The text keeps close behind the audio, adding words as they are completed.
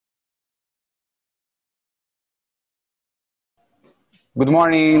Good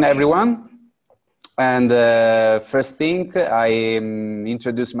morning, everyone. And first thing, I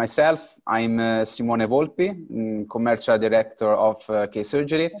introduce myself. I'm Simone Volpi, Commercial Director of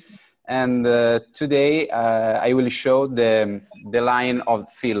K-Surgery. And today I will show the line of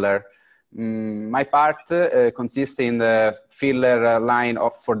filler. My part consists in the filler line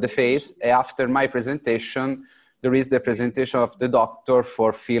for the face. After my presentation, there is the presentation of the doctor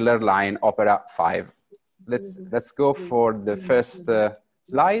for filler line Opéra 5. Let's go for the first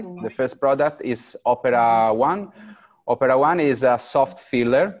slide. The first product is Opéra 1. Opéra 1 is a soft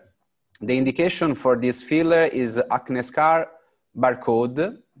filler. The indication for this filler is acne scar,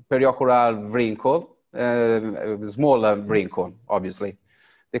 barcode, periocular wrinkle, small wrinkle, obviously.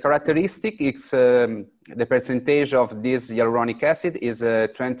 The characteristic is the percentage of this hyaluronic acid is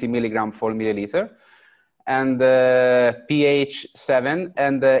 20 milligram per milliliter. And pH 7,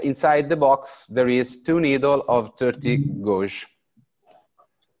 and inside the box there is 2 needles of 30 gauge.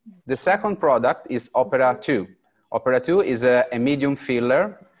 The second product is Opéra 2. Opéra 2 is a medium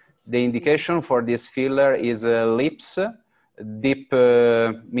filler. The indication for this filler is lips, deep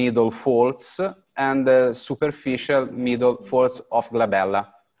middle folds, and superficial middle folds of glabella.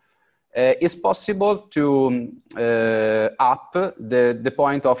 It's possible to up the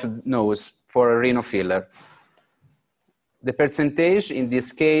point of nose for a rhino filler. The percentage in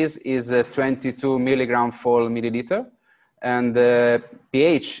this case is 22 milligram per milliliter, and the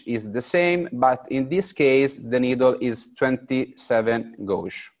pH is the same, but in this case the needle is 27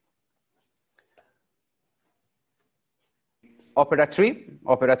 gauge. Opéra 3.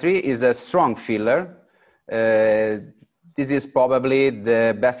 Opéra 3 is a strong filler. This is probably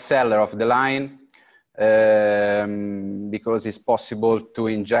the best seller of the line. Because it's possible to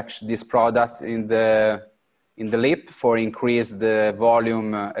inject this product in the lip for increase the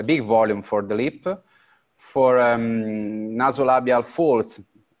volume, a big volume for the lip, for nasolabial folds,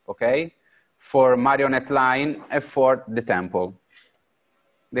 okay, for marionette line, and for the temple.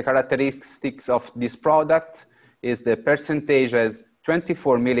 The characteristics of this product is the percentage as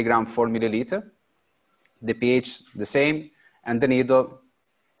 24 milligram per milliliter, the pH the same, and the needle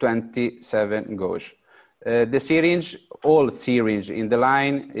 27 gauge. The syringe, all syringe in the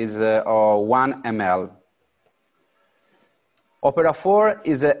line is 1 ml. Opéra 4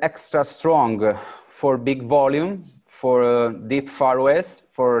 is extra strong for big volume, for deep furrows,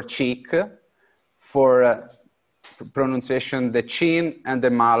 for cheek, for pronunciation the chin and the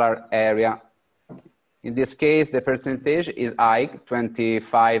malar area. In this case, the percentage is high,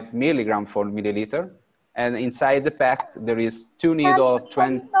 25 milligram per milliliter. And inside the pack, there is 2 needles,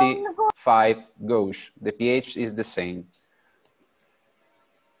 25 gauge. The pH is the same.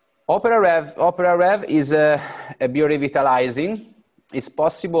 Opéra Rev is a biorevitalizing. It's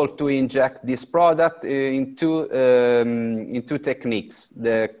possible to inject this product in two techniques.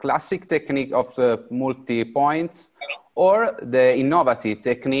 The classic technique of multi-points, or the innovative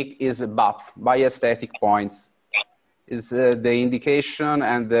technique is BAP, bioaesthetic points. Is the indication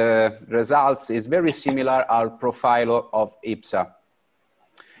and the results is very similar our profile of IPSA.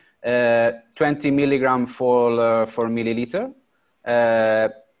 20 milligram for milliliter.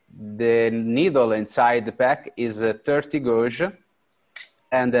 The needle inside the pack is 30 gauge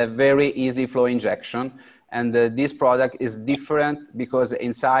and a very easy flow injection. And this product is different because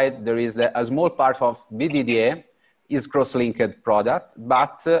inside there is a small part of BDDA, is cross-linked product,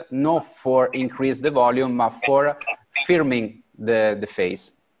 but not for increase the volume, but for firming the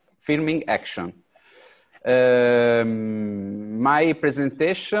face, firming action. My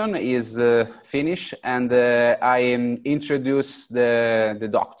presentation is finished, and I introduce the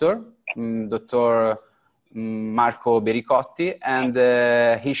doctor, Dr. Marco Biricotti, and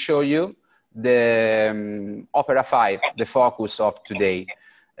he show you the Opéra 5, the focus of today.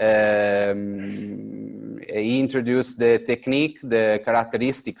 He introduced the technique, the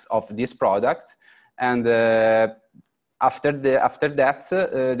characteristics of this product, and after that,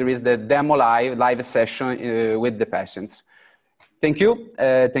 there is the demo live session with the patients. Thank you.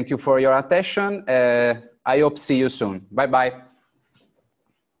 Thank you for your attention. I hope see you soon. Bye-bye.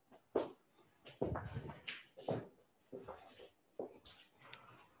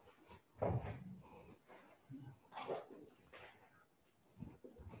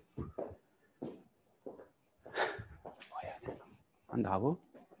 Andavo?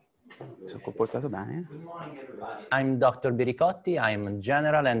 Sono comportato bene? Good morning, everybody. I'm Dr. Biricotti. I'm a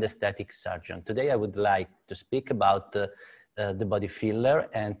general and aesthetic surgeon. Today I would like to speak about the body filler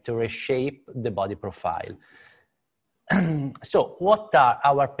and to reshape the body profile. So what are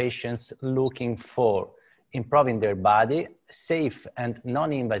our patients looking for? Improving their body, safe and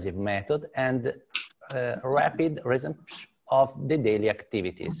non-invasive method, and rapid resumption of the daily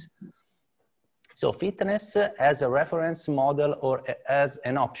activities. So fitness as a reference model or as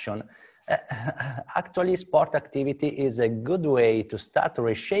an option. Actually, sport activity is a good way to start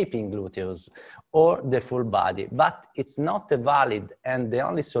reshaping gluteus or the full body, but it's not a valid and the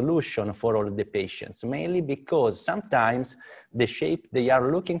only solution for all the patients, mainly because sometimes the shape they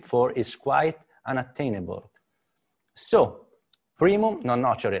are looking for is quite unattainable. So, primum non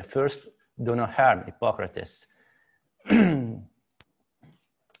nocere, first, do no harm, Hippocrates.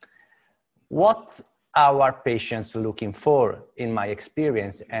 What our patients looking for, in my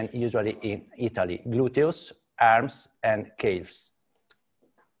experience, and usually in Italy? Gluteus, arms, and calves.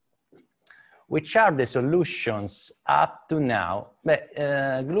 Which are the solutions up to now?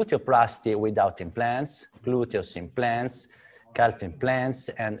 Gluteoplasty without implants, gluteus implants, calf implants,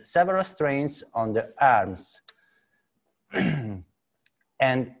 and several strains on the arms.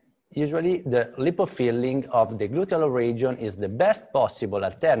 And usually the lipofilling of the gluteal region is the best possible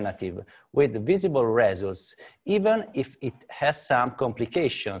alternative with visible results, even if it has some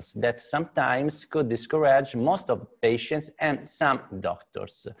complications that sometimes could discourage most of patients and some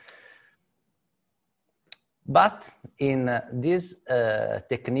doctors. But in this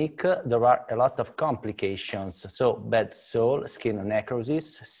technique, there are a lot of complications. So bad sole, skin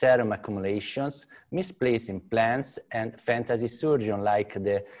necrosis, serum accumulations, misplaced implants, and fantasy surgeon like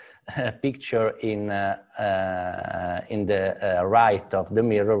the picture in the right of the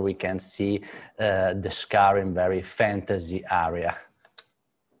mirror. We can see the scar in very fantasy area.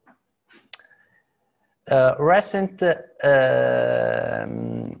 Recent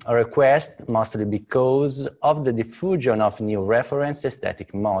request, mostly because of the diffusion of new reference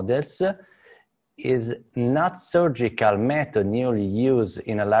aesthetic models, is not surgical method newly used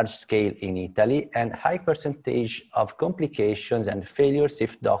in a large scale in Italy, and high percentage of complications and failures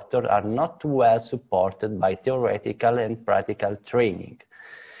if doctors are not well supported by theoretical and practical training.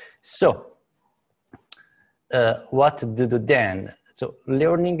 So, what to do then? So,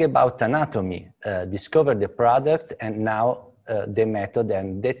 learning about anatomy, discover the product, and now the method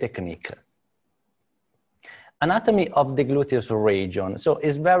and the technique. Anatomy of the gluteus region. So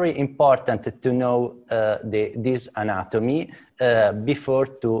it's very important to know this anatomy before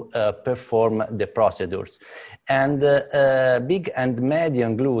to perform the procedures. And big and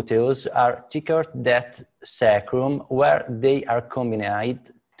medium gluteus are thicker than sacrum, where they are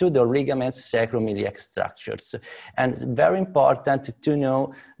combined to the ligaments sacroiliac structures. And very important to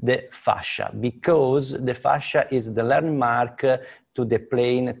know the fascia, because the fascia is the landmark to the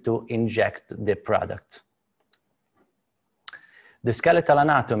plane to inject the product. The skeletal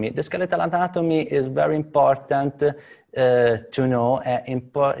anatomy. The skeletal anatomy is very important to know,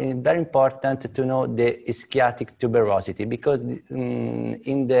 very important to know the ischiatic tuberosity, because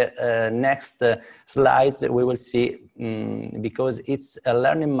in the next slides we will see, because it's a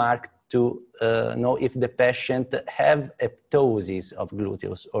learning mark to know if the patient have a ptosis of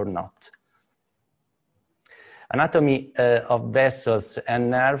gluteus or not. Anatomy of vessels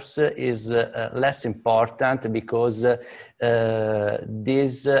and nerves is less important, because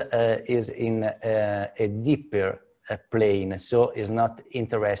this is in a deeper plane, so is not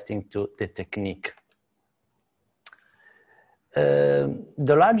interesting to the technique. The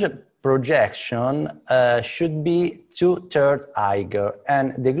larger projection should be 2/3 higher,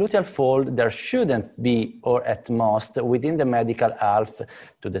 and the gluteal fold there shouldn't be, or at most within the medial half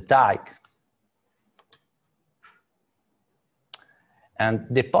to the thigh. And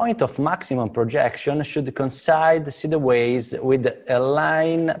the point of maximum projection should coincide sideways with a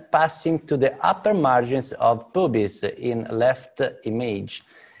line passing to the upper margins of pubis in left image.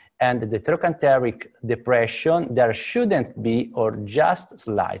 And the trochanteric depression there shouldn't be, or just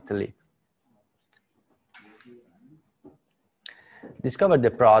slightly. Discover the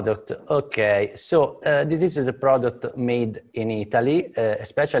product. Okay, so this is a product made in Italy.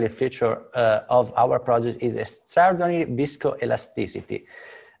 Especially feature of our product is extraordinary viscoelasticity.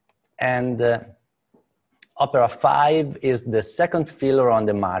 And Opéra 5 is the second filler on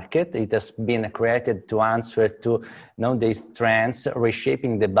the market. It has been created to answer to nowadays trends,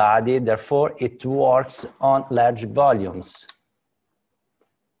 reshaping the body. Therefore, it works on large volumes.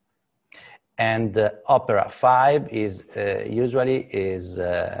 And Opéra 5 is usually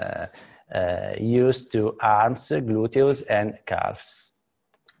used to arms, gluteus, and calves.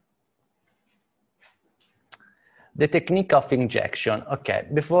 The technique of injection. Okay,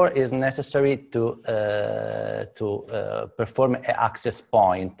 before it's necessary to perform an access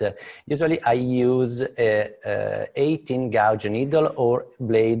point. Usually I use a 18 gauge needle or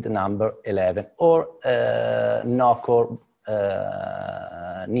blade number 11, or Nocor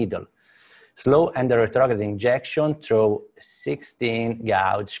needle. Slow and retrograde injection through 16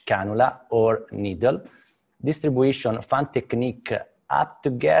 gauge cannula or needle. Distribution fan technique up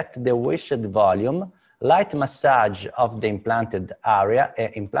to get the wished volume. Light massage of the implanted area.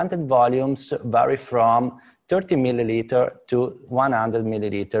 Implanted volumes vary from 30 milliliter to 100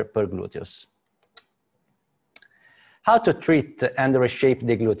 milliliter per gluteus. How to treat and reshape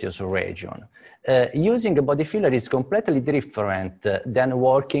the gluteus region. Using a body filler is completely different than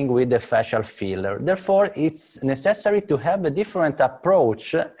working with a facial filler. Therefore, it's necessary to have a different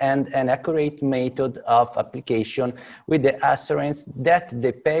approach and an accurate method of application with the assurance that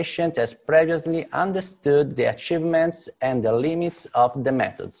the patient has previously understood the achievements and the limits of the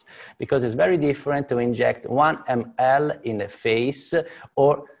methods. Because it's very different to inject 1 ml in the face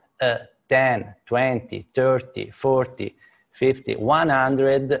or 10, 20, 30, 40, 50,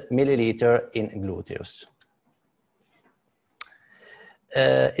 100 milliliter in gluteus.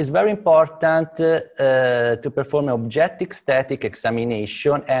 It's very important to perform an objective static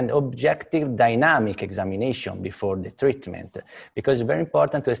examination and objective dynamic examination before the treatment, because it's very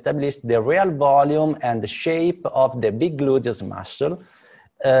important to establish the real volume and the shape of the big gluteus muscle,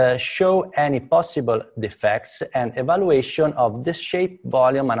 show any possible defects, and evaluation of the shape,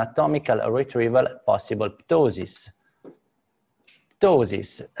 volume, anatomical retrieval, possible ptosis.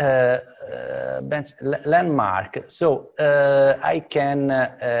 Ptosis, landmark. So I can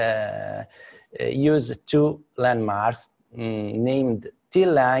use two landmarks named T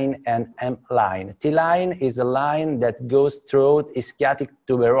line and M line. T line is a line that goes through ischiatic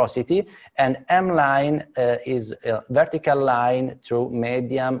tuberosity, and M line is a vertical line through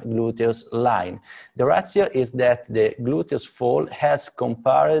medium gluteus line. The ratio is that the gluteus fold has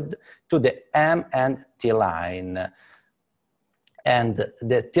compared to the M and T line. And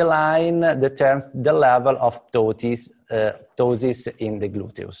the T line determines the level of ptosis in the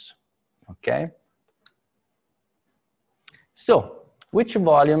gluteus. Okay? So, which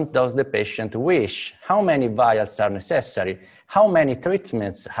volume does the patient wish? How many vials are necessary? How many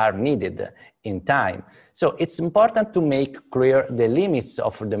treatments are needed in time? So it's important to make clear the limits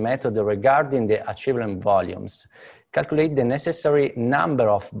of the method regarding the achievable volumes. Calculate the necessary number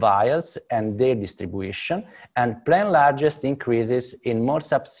of vials and their distribution, and plan largest increases in more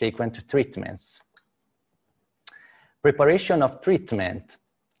subsequent treatments. Preparation of treatment.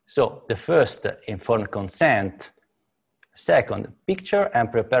 So the first, informed consent. Second, picture and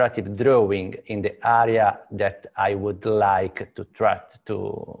preparative drawing in the area that I would like to try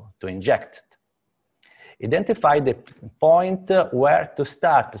to inject. Identify the point where to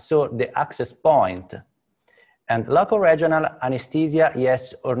start, so the access point. And local regional anesthesia,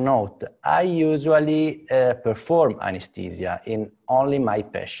 yes or not. I usually perform anesthesia in only my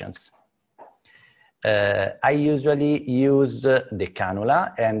patients. I usually use the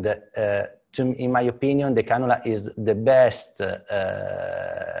cannula, and in my opinion, the cannula is the best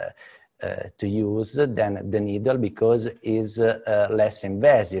to use than the needle, because it is less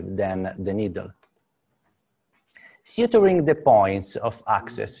invasive than the needle. Suturing the points of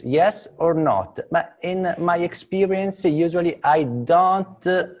access, yes or not? But in my experience, usually I don't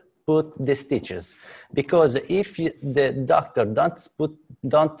put the stitches, because if the doctor don't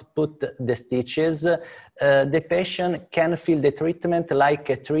put the stitches, the patient can feel the treatment like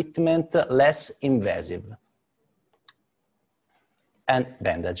a treatment less invasive. And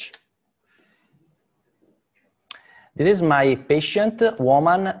bandage. This is my patient,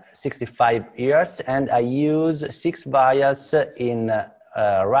 woman, 65 years, and I use 6 vials in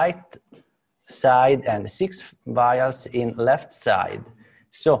right side and 6 vials in left side.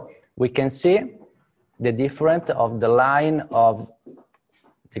 So we can see the difference of the line of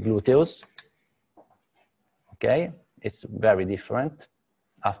the gluteus. Okay, it's very different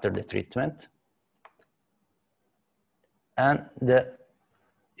after the treatment. And the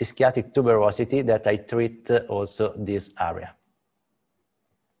ischiatic tuberosity that I treat also this area.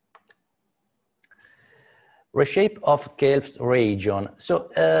 Reshape of calves region. So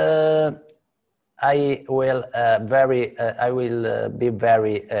I will be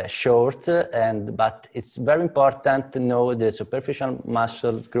very short, but it's very important to know the superficial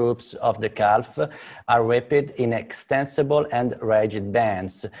muscle groups of the calf are wrapped in extensible and rigid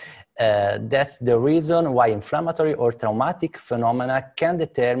bands. That's the reason why inflammatory or traumatic phenomena can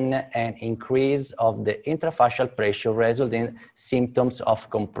determine an increase of the intrafascial pressure, resulting in symptoms of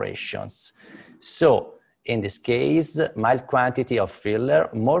compressions. So, in this case, mild quantity of filler,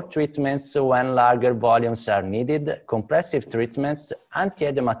 more treatments when larger volumes are needed, compressive treatments,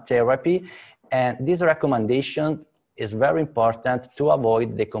 anti-edema therapy, and this recommendation is very important to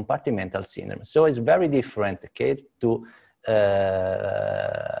avoid the compartmental syndrome. So it's very different, okay, to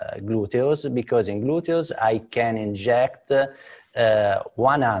gluteus, because in gluteus I can inject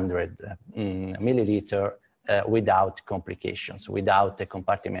 100 milliliter without complications, without a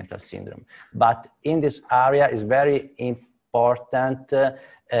compartmental syndrome. But in this area it's very important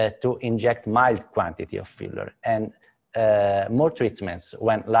to inject mild quantity of filler and more treatments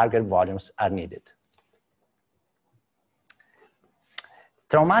when larger volumes are needed.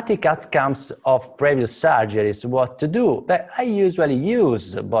 Traumatic outcomes of previous surgeries, what to do? But I usually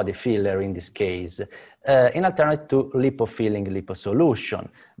use body filler in this case, in alternative to lipofilling liposolution,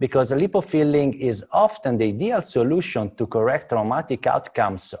 because lipofilling is often the ideal solution to correct traumatic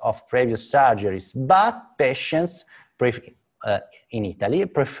outcomes of previous surgeries, but patients in Italy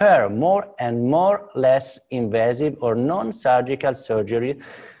prefer more and more less invasive or non-surgical surgery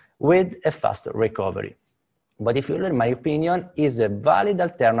with a faster recovery. Body filler, in my opinion, is a valid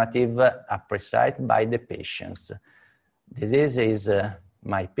alternative appreciated by the patients. This is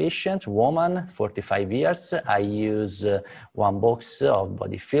my patient, woman, 45 years. I use 1 box of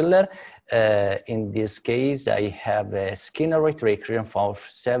body filler. In this case, I have a skin erythrochroon for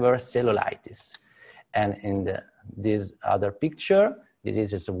severe cellulitis. And in this other picture, this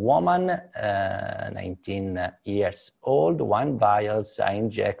is a woman, 19 years old, 1 vials I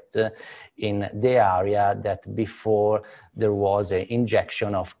inject in the area that before there was an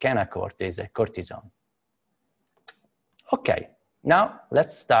injection of canacortase, cortisone. Okay, now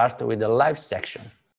let's start with the live section.